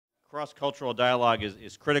cross-cultural dialogue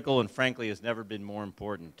is critical and frankly has never been more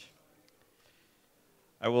important.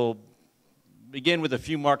 I will begin with a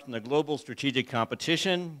few marks on the global strategic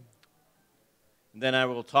competition. Then I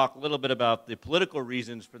will talk a little bit about the political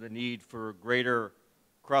reasons for the need for greater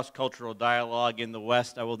cross-cultural dialogue in the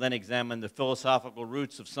West. I will then examine the philosophical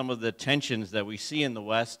roots of some of the tensions that we see in the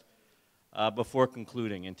West before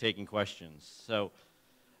concluding and taking questions. So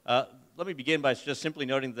let me begin by just simply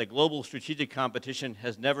noting that global strategic competition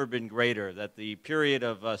has never been greater, that the period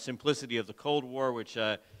of simplicity of the Cold War, which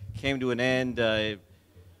came to an end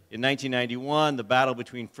in 1991, the battle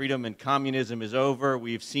between freedom and communism is over.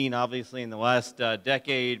 We've seen, obviously, in the last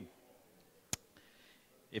decade,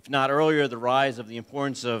 if not earlier, the rise of the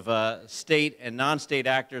importance of state and non-state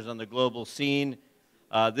actors on the global scene.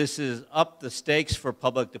 This has upped the stakes for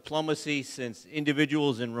public diplomacy, since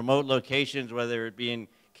individuals in remote locations, whether it be in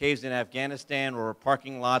caves in Afghanistan or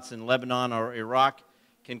parking lots in Lebanon or Iraq,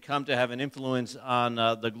 can come to have an influence on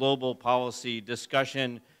the global policy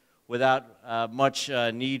discussion without much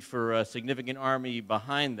need for a significant army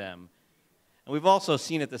behind them. And we've also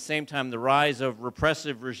seen at the same time the rise of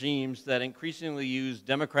repressive regimes that increasingly use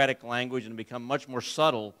democratic language and become much more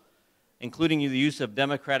subtle, including the use of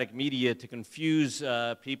democratic media to confuse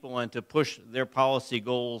people and to push their policy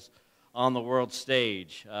goals on the world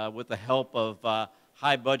stage with the help of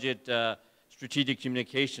high-budget strategic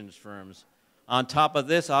communications firms. On top of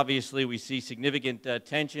this, obviously, we see significant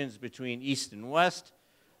tensions between East and West.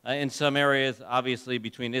 In some areas, obviously,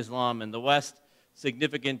 between Islam and the West,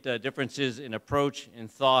 significant differences in approach, in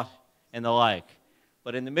thought, and the like.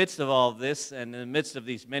 But in the midst of all of this, and in the midst of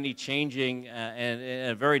these many changing and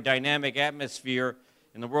a very dynamic atmosphere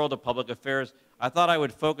in the world of public affairs, I thought I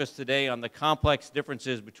would focus today on the complex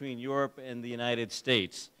differences between Europe and the United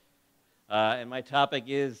States. And my topic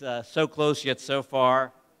is so close yet so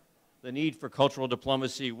far, the need for cultural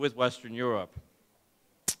diplomacy with Western Europe.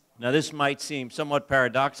 Now, this might seem somewhat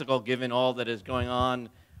paradoxical given all that is going on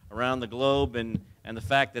around the globe and the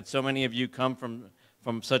fact that so many of you come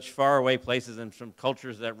from such faraway places and from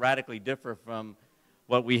cultures that radically differ from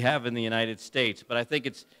what we have in the United States. But I think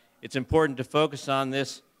it's important to focus on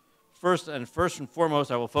this. First and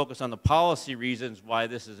foremost, I will focus on the policy reasons why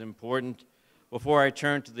this is important before I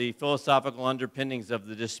turn to the philosophical underpinnings of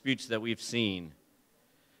the disputes that we've seen.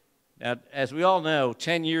 Now, as we all know,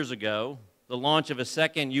 10 years ago, the launch of a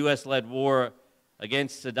second U.S.-led war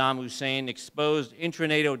against Saddam Hussein exposed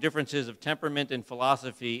intra-NATO differences of temperament and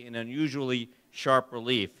philosophy in unusually sharp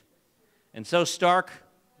relief. And so stark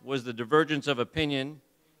was the divergence of opinion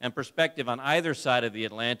and perspective on either side of the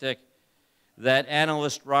Atlantic that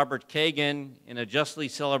analyst Robert Kagan, in a justly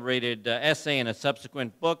celebrated essay in a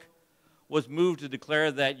subsequent book, was moved to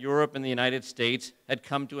declare that Europe and the United States had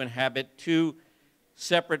come to inhabit two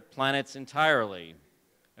separate planets entirely.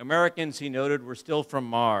 Americans, he noted, were still from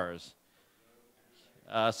Mars,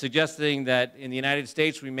 suggesting that in the United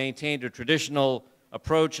States we maintained a traditional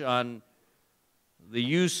approach on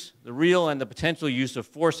the real and the potential use of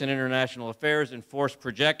force in international affairs and force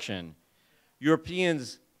projection.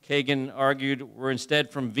 Europeans, Kagan argued, were instead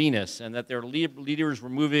from Venus, and that their leaders were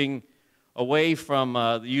moving away from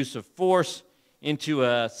the use of force into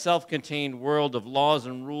a self-contained world of laws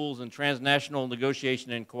and rules and transnational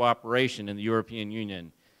negotiation and cooperation in the European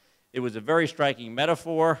Union. It was a very striking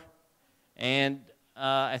metaphor, and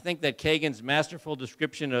I think that Kagan's masterful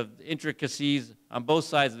description of intricacies on both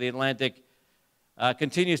sides of the Atlantic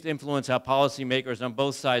continues to influence how policymakers on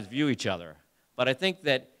both sides view each other. But I think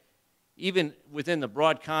that even within the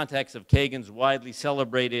broad context of Kagan's widely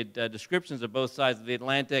celebrated descriptions of both sides of the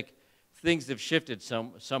Atlantic, things have shifted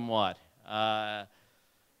somewhat.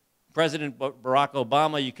 President Barack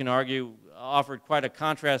Obama, you can argue, offered quite a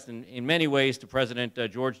contrast in many ways to President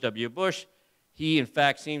George W. Bush. He, in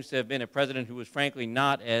fact, seems to have been a president who was frankly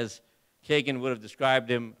not as Kagan would have described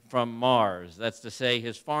him, from Mars. That's to say,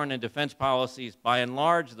 his foreign and defense policies, by and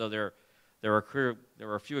large, though there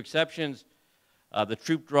are a few exceptions, the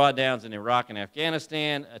troop drawdowns in Iraq and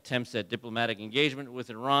Afghanistan, attempts at diplomatic engagement with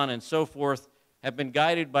Iran, and so forth, have been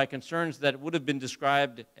guided by concerns that would have been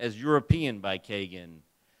described as European by Kagan.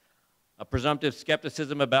 A presumptive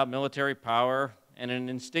skepticism about military power and an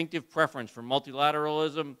instinctive preference for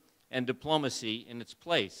multilateralism and diplomacy in its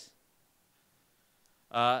place.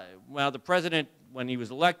 Well, the president, when he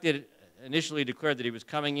was elected, initially declared that he was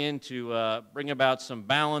coming in to bring about some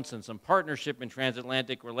balance and some partnership in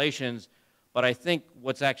transatlantic relations, but I think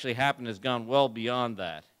what's actually happened has gone well beyond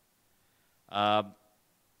that. Of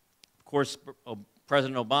course,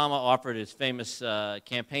 President Obama offered his famous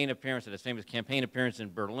campaign appearance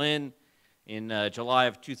in Berlin in July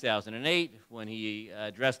of 2008 when he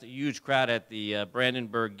addressed a huge crowd at the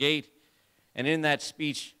Brandenburg Gate. And in that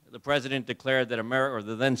speech, the president declared that America, or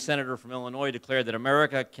the then senator from Illinois declared that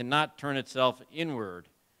America cannot turn itself inward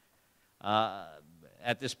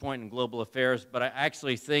at this point in global affairs. But I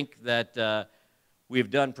actually think that we've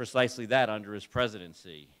done precisely that under his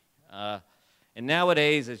presidency. And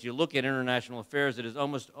nowadays, as you look at international affairs, it is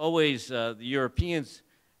almost always the Europeans,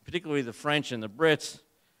 particularly the French and the Brits,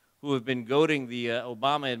 who have been goading the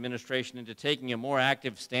Obama administration into taking a more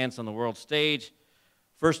active stance on the world stage.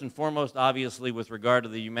 First and foremost, obviously, with regard to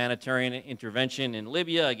the humanitarian intervention in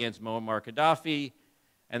Libya against Muammar Gaddafi,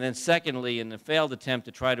 and then secondly, in the failed attempt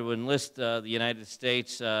to try to enlist the United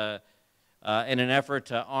States in an effort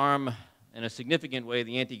to arm, in a significant way,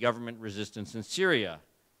 the anti-government resistance in Syria.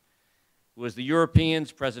 It was the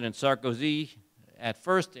Europeans, President Sarkozy at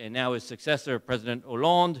first, and now his successor, President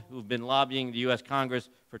Hollande, who have been lobbying the U.S. Congress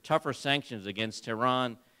for tougher sanctions against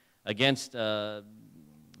Tehran, against the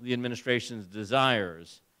administration's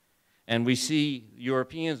desires. And we see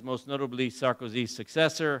Europeans, most notably Sarkozy's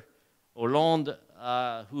successor, Hollande,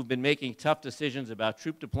 who've been making tough decisions about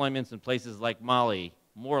troop deployments in places like Mali,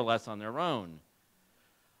 more or less on their own.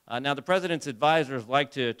 Now, the president's advisors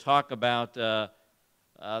like to talk about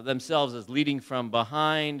themselves as leading from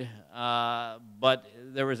behind, but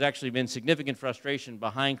there has actually been significant frustration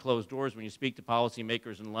behind closed doors when you speak to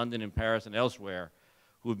policymakers in London and Paris and elsewhere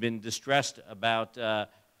who have been distressed about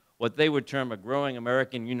what they would term a growing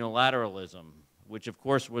American unilateralism, which of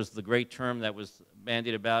course was the great term that was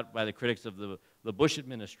bandied about by the critics of the Bush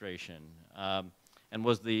administration, and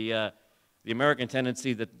was the American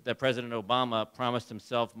tendency that President Obama promised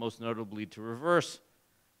himself most notably to reverse.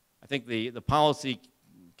 I think the policy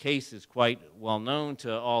case is quite well known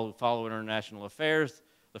to all who follow international affairs.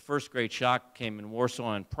 The first great shock came in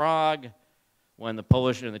Warsaw and Prague, when the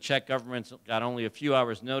Polish and the Czech governments got only a few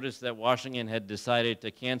hours' notice that Washington had decided to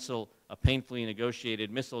cancel a painfully negotiated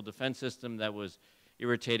missile defense system that was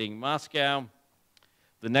irritating Moscow.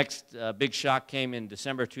 The next big shock came in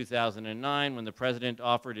December 2009 when the president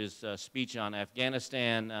offered his speech on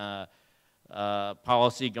Afghanistan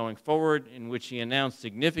policy going forward, in which he announced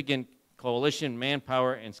significant coalition,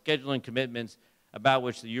 manpower, and scheduling commitments about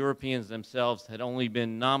which the Europeans themselves had only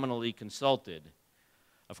been nominally consulted.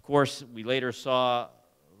 Of course, we later saw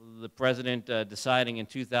the president deciding in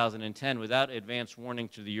 2010, without advance warning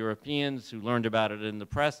to the Europeans who learned about it in the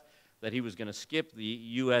press, that he was going to skip the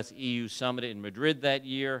US-EU summit in Madrid that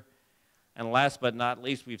year. And last but not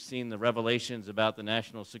least, we've seen the revelations about the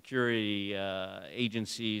national security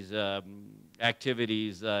agencies'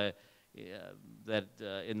 activities in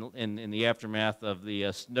the aftermath of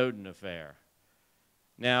the Snowden affair.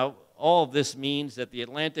 Now, all of this means that the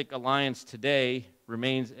Atlantic Alliance today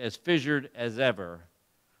remains as fissured as ever,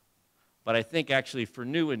 but I think actually for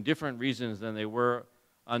new and different reasons than they were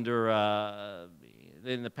under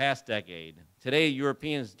in the past decade. Today,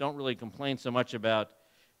 Europeans don't really complain so much about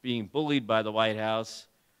being bullied by the White House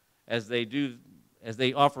as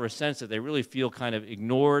they offer a sense that they really feel kind of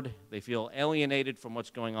ignored, they feel alienated from what's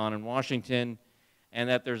going on in Washington, and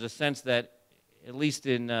that there's a sense that, at least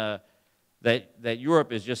in that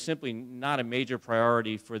Europe is just simply not a major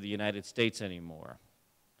priority for the United States anymore.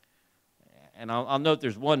 And I'll note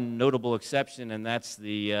there's one notable exception, and that's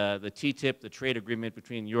the TTIP, the trade agreement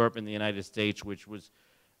between Europe and the United States, which was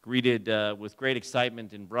greeted with great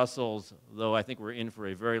excitement in Brussels, though I think we're in for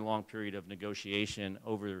a very long period of negotiation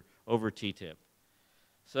over TTIP.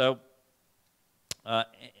 So, and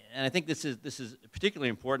I think this is particularly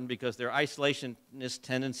important because there are isolationist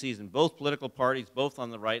tendencies in both political parties, both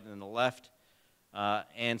on the right and on the left.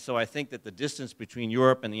 And so I think that the distance between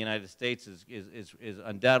Europe and the United States is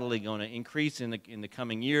undoubtedly going to increase in the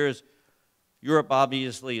coming years. Europe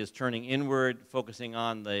obviously is turning inward, focusing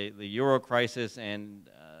on the euro crisis and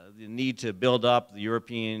the need to build up the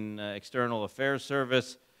European External Affairs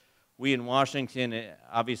Service. We in Washington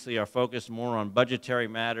obviously are focused more on budgetary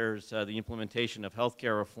matters, the implementation of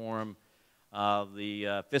healthcare reform,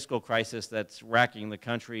 the fiscal crisis that's racking the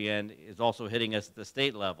country and is also hitting us at the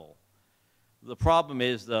state level. The problem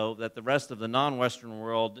is, though, that the rest of the non-Western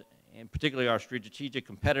world, and particularly our strategic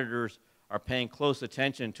competitors, are paying close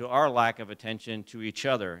attention to our lack of attention to each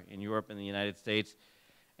other in Europe and the United States,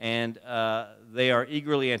 and they are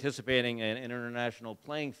eagerly anticipating an international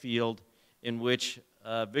playing field in which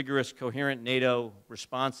vigorous, coherent NATO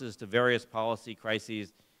responses to various policy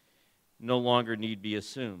crises no longer need be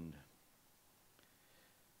assumed.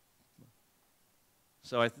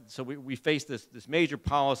 So, we face this major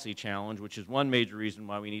policy challenge, which is one major reason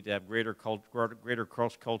why we need to have greater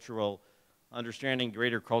cross-cultural understanding,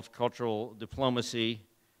 greater cross-cultural diplomacy.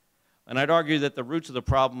 And I'd argue that the roots of the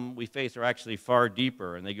problem we face are actually far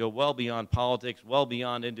deeper, and they go well beyond politics, well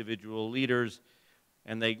beyond individual leaders,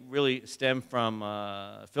 and they really stem from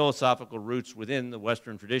philosophical roots within the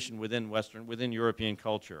Western tradition, within European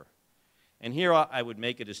culture. And here I would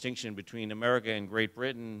make a distinction between America and Great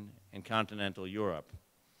Britain and continental Europe.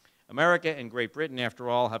 America and Great Britain, after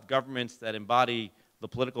all, have governments that embody the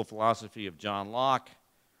political philosophy of John Locke,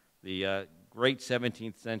 the great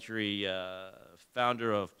 17th century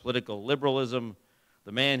founder of political liberalism,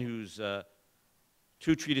 the man whose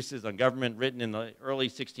two treatises on government written in the early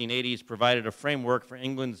 1680s provided a framework for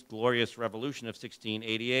England's glorious revolution of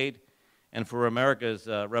 1688 and for America's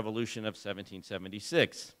revolution of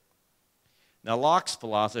 1776. Now, Locke's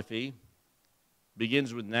philosophy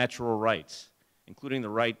begins with natural rights, including the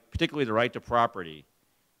right, particularly the right to property.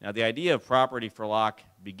 Now, the idea of property for Locke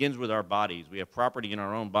begins with our bodies. We have property in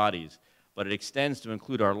our own bodies, but it extends to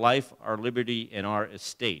include our life, our liberty, and our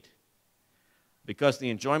estate. Because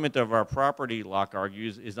the enjoyment of our property, Locke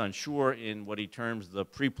argues, is unsure in what he terms the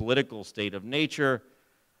pre-political state of nature,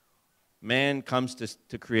 man comes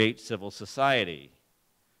to create civil society.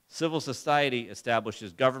 Civil society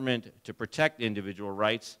establishes government to protect individual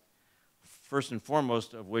rights, first and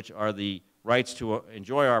foremost of which are the rights to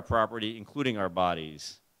enjoy our property, including our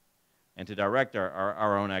bodies, and to direct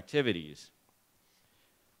our own activities.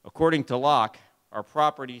 According to Locke, our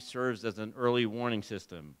property serves as an early warning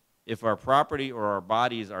system. If our property or our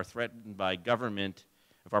bodies are threatened by government,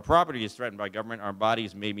 if our property is threatened by government, our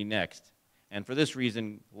bodies may be next. And for this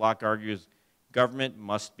reason, Locke argues government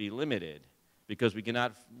must be limited, because we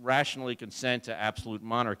cannot rationally consent to absolute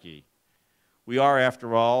monarchy. We are,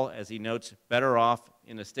 after all, as he notes, better off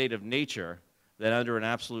in a state of nature than under an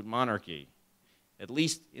absolute monarchy. At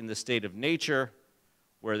least in the state of nature,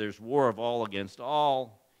 where there's war of all against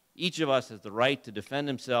all, each of us has the right to defend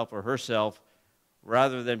himself or herself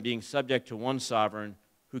rather than being subject to one sovereign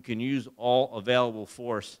who can use all available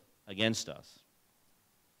force against us.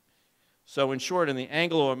 So in short, in the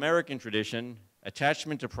Anglo-American tradition,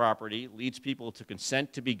 attachment to property leads people to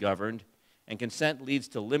consent to be governed, and consent leads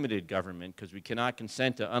to limited government, because we cannot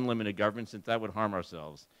consent to unlimited government since that would harm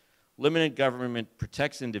ourselves. Limited government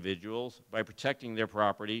protects individuals by protecting their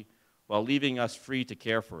property while leaving us free to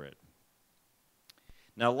care for it.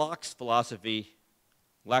 Now, Locke's philosophy,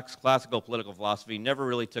 Locke's classical political philosophy, never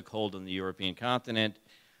really took hold on the European continent.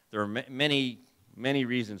 There are many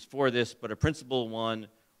reasons for this, but a principal one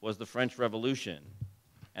was the French Revolution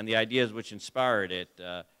and the ideas which inspired it,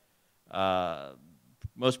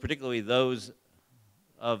 most particularly those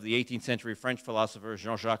of the 18th century French philosopher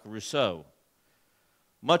Jean-Jacques Rousseau.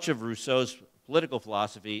 Much of Rousseau's political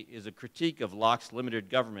philosophy is a critique of Locke's limited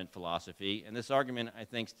government philosophy, and this argument, I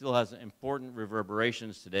think, still has important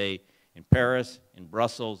reverberations today in Paris, in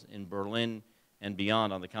Brussels, in Berlin, and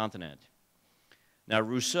beyond on the continent. Now,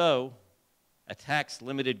 Rousseau attacks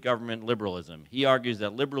limited government liberalism. He argues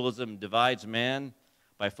that liberalism divides man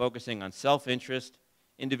by focusing on self-interest,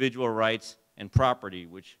 individual rights, and property,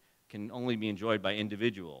 which can only be enjoyed by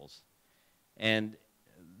individuals. And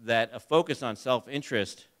that a focus on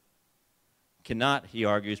self-interest cannot, he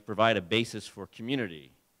argues, provide a basis for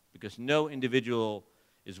community, because no individual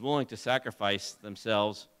is willing to sacrifice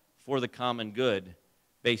themselves for the common good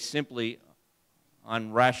based simply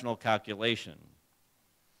on rational calculation.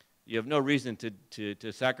 You have no reason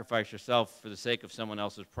to sacrifice yourself for the sake of someone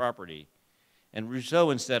else's property. And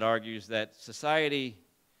Rousseau instead argues that society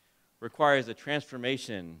requires a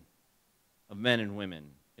transformation of men and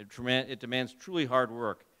women. It demands truly hard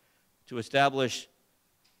work to establish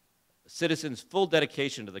citizens' full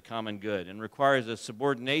dedication to the common good, and requires a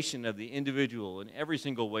subordination of the individual in every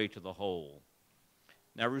single way to the whole.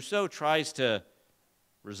 Now, Rousseau tries to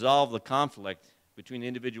resolve the conflict between the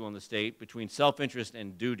individual and the state, between self-interest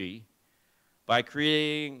and duty, by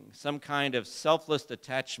creating some kind of selfless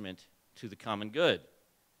attachment to the common good.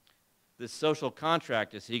 This social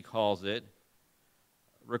contract, as he calls it,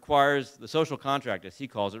 requires the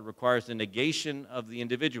negation of the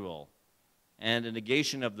individual and a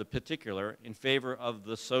negation of the particular in favor of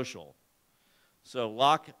the social. So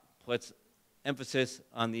Locke puts emphasis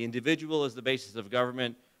on the individual as the basis of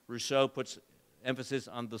government. Rousseau puts emphasis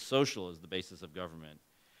on the social as the basis of government.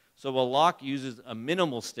 So while Locke uses a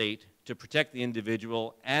minimal state to protect the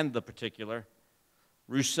individual and the particular,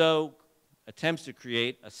 Rousseau attempts to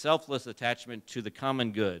create a selfless attachment to the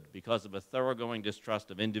common good because of a thoroughgoing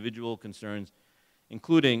distrust of individual concerns,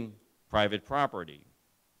 including private property.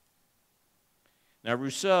 Now,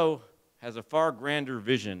 Rousseau has a far grander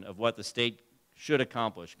vision of what the state should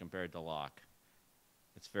accomplish compared to Locke,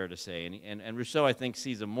 it's fair to say. And Rousseau, I think,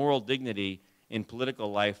 sees a moral dignity in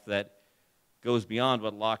political life that goes beyond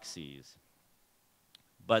what Locke sees.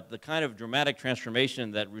 But the kind of dramatic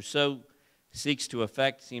transformation that Rousseau seeks to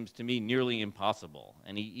effect seems to me nearly impossible.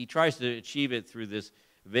 And he tries to achieve it through this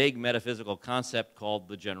vague metaphysical concept called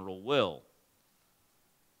the general will,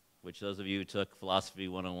 which those of you who took Philosophy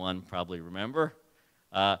 101 probably remember.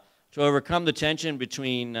 To overcome the tension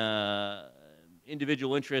between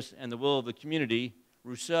individual interests and the will of the community,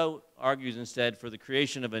 Rousseau argues instead for the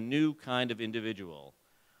creation of a new kind of individual,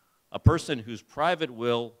 a person whose private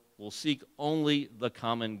will seek only the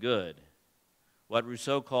common good, what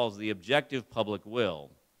Rousseau calls the objective public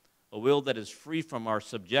will, a will that is free from our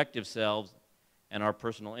subjective selves and our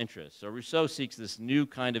personal interests. So Rousseau seeks this new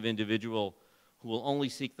kind of individual who will only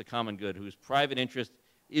seek the common good, whose private interest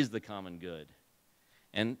is the common good.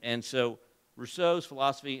 And so Rousseau's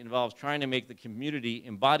philosophy involves trying to make the community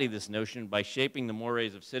embody this notion by shaping the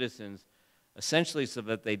mores of citizens essentially so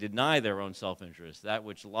that they deny their own self-interest, that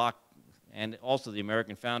which Locke and also the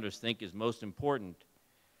American founders think is most important,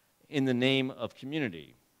 in the name of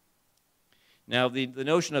community. Now, the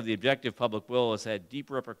notion of the objective public will has had deep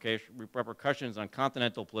repercussions on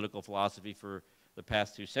continental political philosophy for the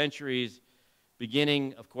past 2 centuries,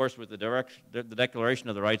 beginning, of course, with the Declaration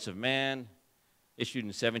of the Rights of Man, issued in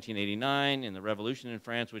 1789 in the Revolution in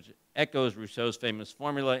France, which echoes Rousseau's famous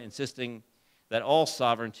formula, insisting that all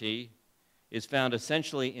sovereignty is found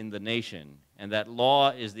essentially in the nation, and that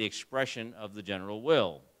law is the expression of the general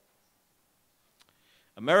will.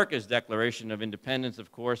 America's Declaration of Independence,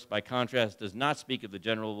 of course, by contrast, does not speak of the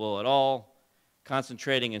general will at all,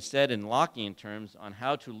 concentrating instead in Lockean terms on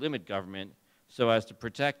how to limit government so as to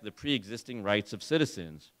protect the pre-existing rights of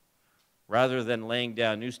citizens, rather than laying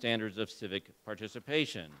down new standards of civic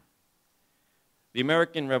participation. The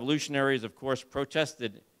American revolutionaries, of course,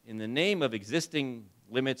 protested in the name of existing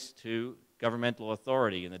limits to governmental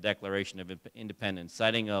authority in the Declaration of Independence,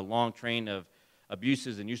 citing a long train of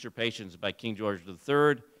abuses and usurpations by King George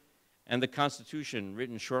III, and the Constitution,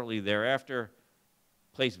 written shortly thereafter,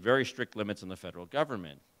 placed very strict limits on the federal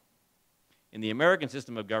government. In the American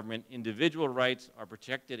system of government, individual rights are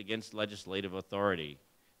protected against legislative authority,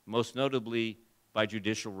 most notably by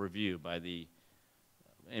judicial review,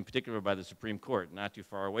 in particular by the Supreme Court, not too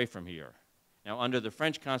far away from here. Now, under the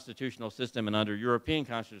French constitutional system and under European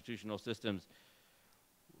constitutional systems,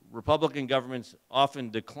 Republican governments often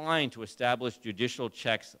decline to establish judicial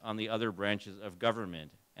checks on the other branches of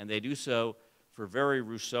government, and they do so for very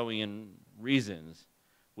Rousseauian reasons,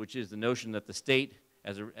 which is the notion that the state,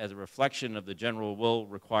 as a reflection of the general will,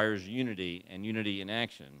 requires unity, and unity in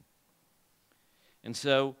action. And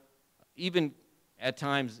so, even at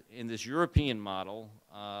times in this European model,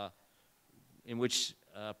 in which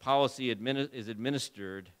policy is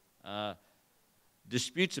administered,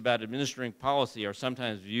 disputes about administering policy are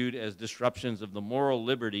sometimes viewed as disruptions of the moral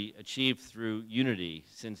liberty achieved through unity,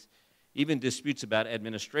 since even disputes about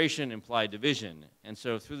administration imply division. And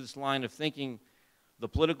so through this line of thinking, the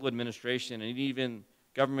political administration and even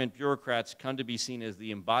government bureaucrats come to be seen as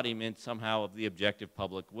the embodiment somehow of the objective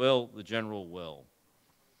public will, the general will.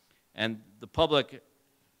 And the public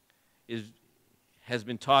has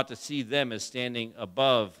been taught to see them as standing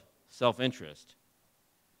above self-interest.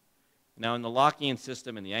 Now, in the Lockean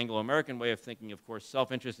system and the Anglo-American way of thinking, of course,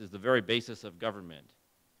 self-interest is the very basis of government.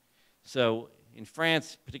 So in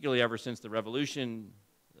France, particularly ever since the Revolution,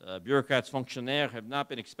 bureaucrats, fonctionnaires, have not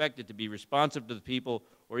been expected to be responsive to the people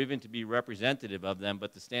or even to be representative of them,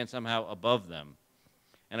 but to stand somehow above them.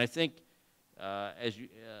 And I think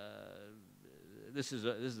this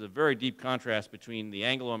is a very deep contrast between the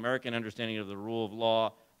Anglo-American understanding of the rule of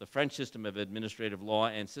law, the French system of administrative law,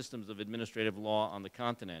 and systems of administrative law on the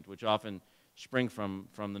continent, which often spring from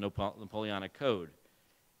the Napoleonic Code.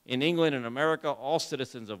 In England and America, all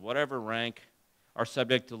citizens of whatever rank are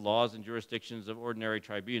subject to laws and jurisdictions of ordinary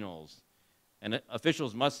tribunals, and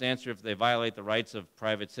officials must answer if they violate the rights of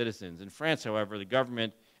private citizens. In France, however, the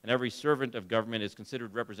government and every servant of government is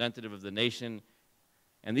considered representative of the nation,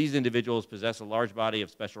 and these individuals possess a large body of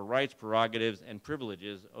special rights, prerogatives, and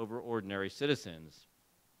privileges over ordinary citizens.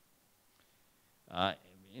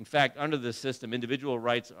 In fact, under this system, individual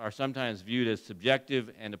rights are sometimes viewed as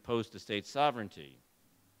subjective and opposed to state sovereignty.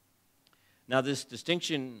 Now, this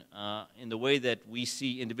distinction in the way that we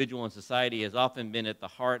see individual and society has often been at the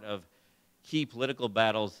heart of key political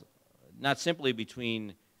battles, not simply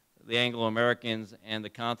between the Anglo-Americans and the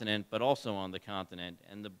continent, but also on the continent,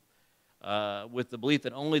 and with the belief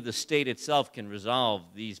that only the state itself can resolve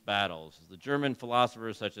these battles. The German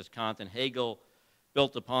philosophers such as Kant and Hegel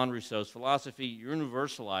built upon Rousseau's philosophy,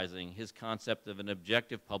 universalizing his concept of an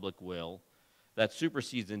objective public will that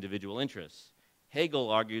supersedes individual interests. Hegel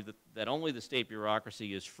argued that only the state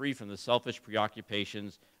bureaucracy is free from the selfish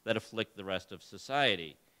preoccupations that afflict the rest of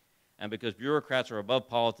society. And because bureaucrats are above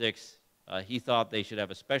politics, he thought they should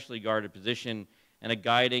have a specially guarded position and a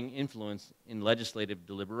guiding influence in legislative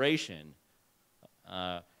deliberation.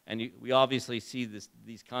 We obviously see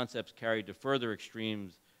these concepts carried to further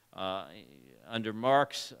extremes under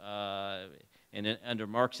Marx and under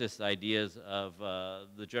Marxist ideas of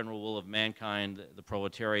the general will of mankind, the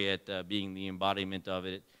proletariat being the embodiment of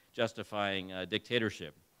it, justifying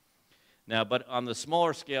dictatorship. Now, but on the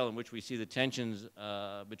smaller scale in which we see the tensions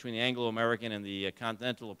between the Anglo-American and the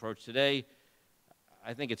Continental approach today,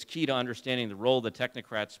 I think it's key to understanding the role that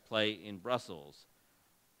technocrats play in Brussels.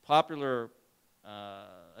 Popular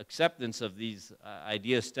acceptance of these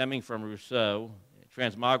ideas stemming from Rousseau,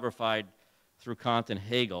 transmogrified through Kant and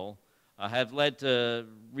Hegel, have led to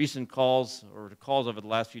recent calls, or to calls over the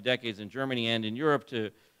last few decades in Germany and in Europe,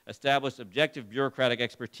 to establish objective bureaucratic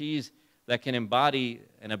expertise that can embody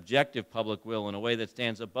an objective public will in a way that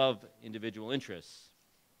stands above individual interests.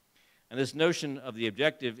 And this notion of the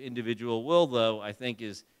objective individual will, though, I think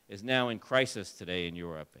is now in crisis today in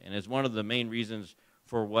Europe, and is one of the main reasons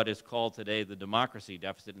for what is called today the democracy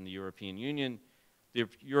deficit in the European Union. The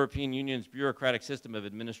European Union's bureaucratic system of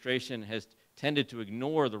administration has tended to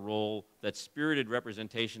ignore the role that spirited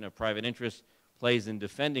representation of private interests plays in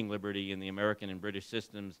defending liberty in the American and British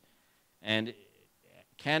systems, and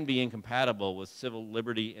can be incompatible with civil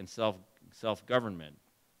liberty and self-government.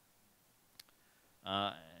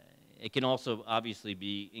 It can also obviously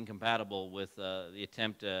be incompatible with the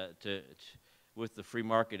attempt with the free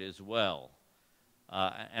market as well.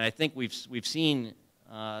 And I think we've seen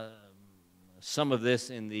some of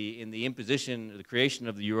this in the imposition, the creation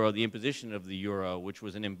of the euro, the imposition of the euro, which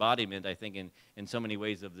was an embodiment, I think, in so many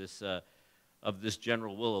ways of this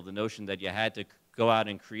general will, of the notion that you had to go out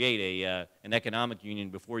and create an economic union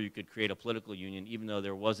before you could create a political union, even though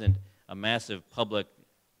there wasn't a massive public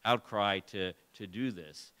outcry to do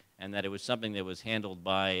this, and that it was something that was handled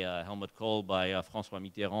by Helmut Kohl, by François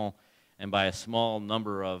Mitterrand, and by a small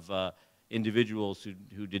number of individuals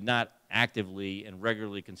who did not actively and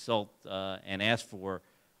regularly consult and ask for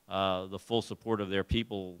the full support of their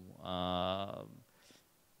people,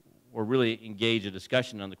 or really engage a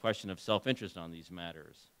discussion on the question of self-interest on these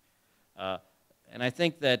matters. And I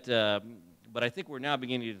think that, but I think we're now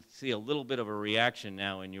beginning to see a little bit of a reaction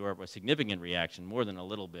now in Europe, a significant reaction, more than a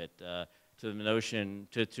little bit, to the notion,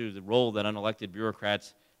 to the role that unelected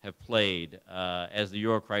bureaucrats have played. As the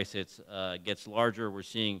euro crisis gets larger, we're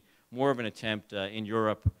seeing more of an attempt in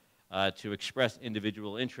Europe to express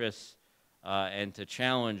individual interests and to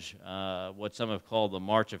challenge what some have called the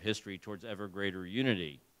march of history towards ever greater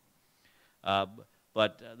unity.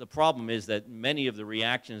 But the problem is that many of the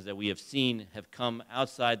reactions that we have seen have come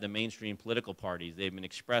outside the mainstream political parties. They've been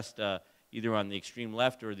expressed either on the extreme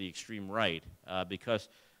left or the extreme right, because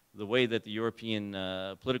the way that the European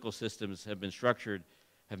political systems have been structured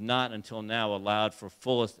have not until now allowed for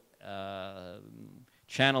fullest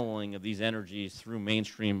channeling of these energies through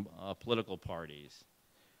mainstream political parties.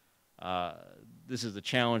 This is a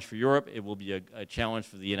challenge for Europe. It will be a challenge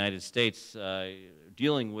for the United States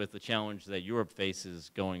dealing with the challenge that Europe faces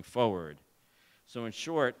going forward. So in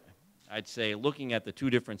short, I'd say looking at the two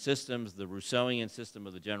different systems, the Rousseauian system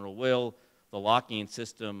of the general will, the Lockean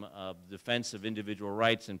system of defense of individual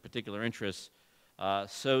rights and particular interests,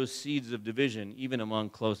 sows seeds of division even among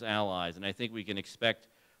close allies. And I think we can expect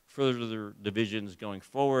further divisions going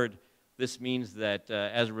forward. This means that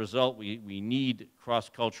as a result, we need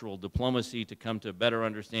cross-cultural diplomacy to come to a better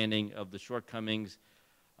understanding of the shortcomings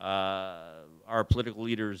our political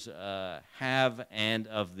leaders have, and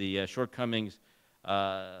of the shortcomings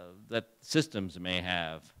that systems may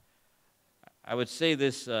have. I would say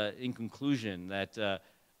this in conclusion, that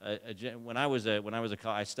I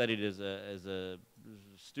studied as a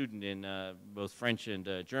student in both French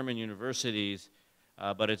and German universities.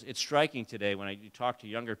 But it's striking today when you talk to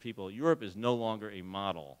younger people, Europe is no longer a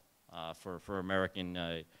model for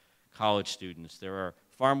American college students. There are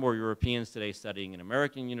far more Europeans today studying in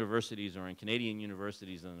American universities or in Canadian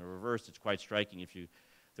universities than the reverse. It's quite striking.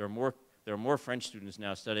 There are more French students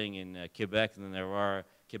now studying in Quebec than there are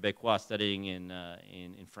Quebecois studying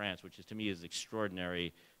in France, which to me is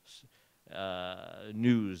extraordinary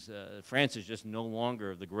news. France is just no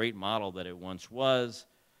longer the great model that it once was.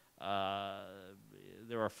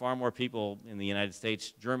 There are far more people in the United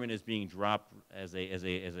States. German is being dropped as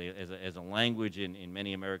a language in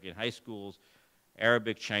many American high schools.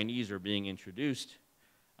 Arabic, Chinese are being introduced.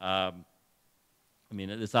 I mean,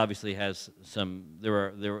 this obviously has some,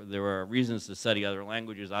 there are reasons to study other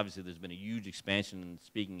languages. Obviously, there's been a huge expansion in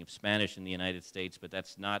speaking of Spanish in the United States, but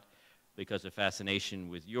that's not because of fascination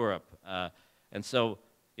with Europe. And so,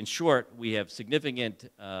 in short, we have significant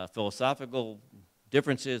philosophical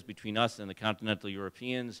differences between us and the continental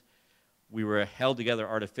Europeans. We were held together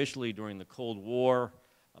artificially during the Cold War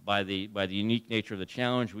by the unique nature of the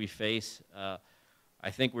challenge we face. I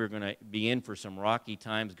think we're going to be in for some rocky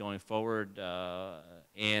times going forward,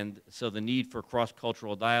 and so the need for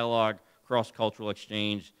cross-cultural dialogue, cross-cultural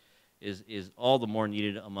exchange is all the more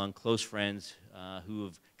needed among close friends who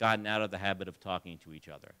have gotten out of the habit of talking to each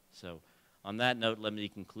other. So on that note, let me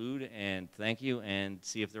conclude and thank you and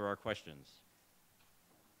see if there are questions.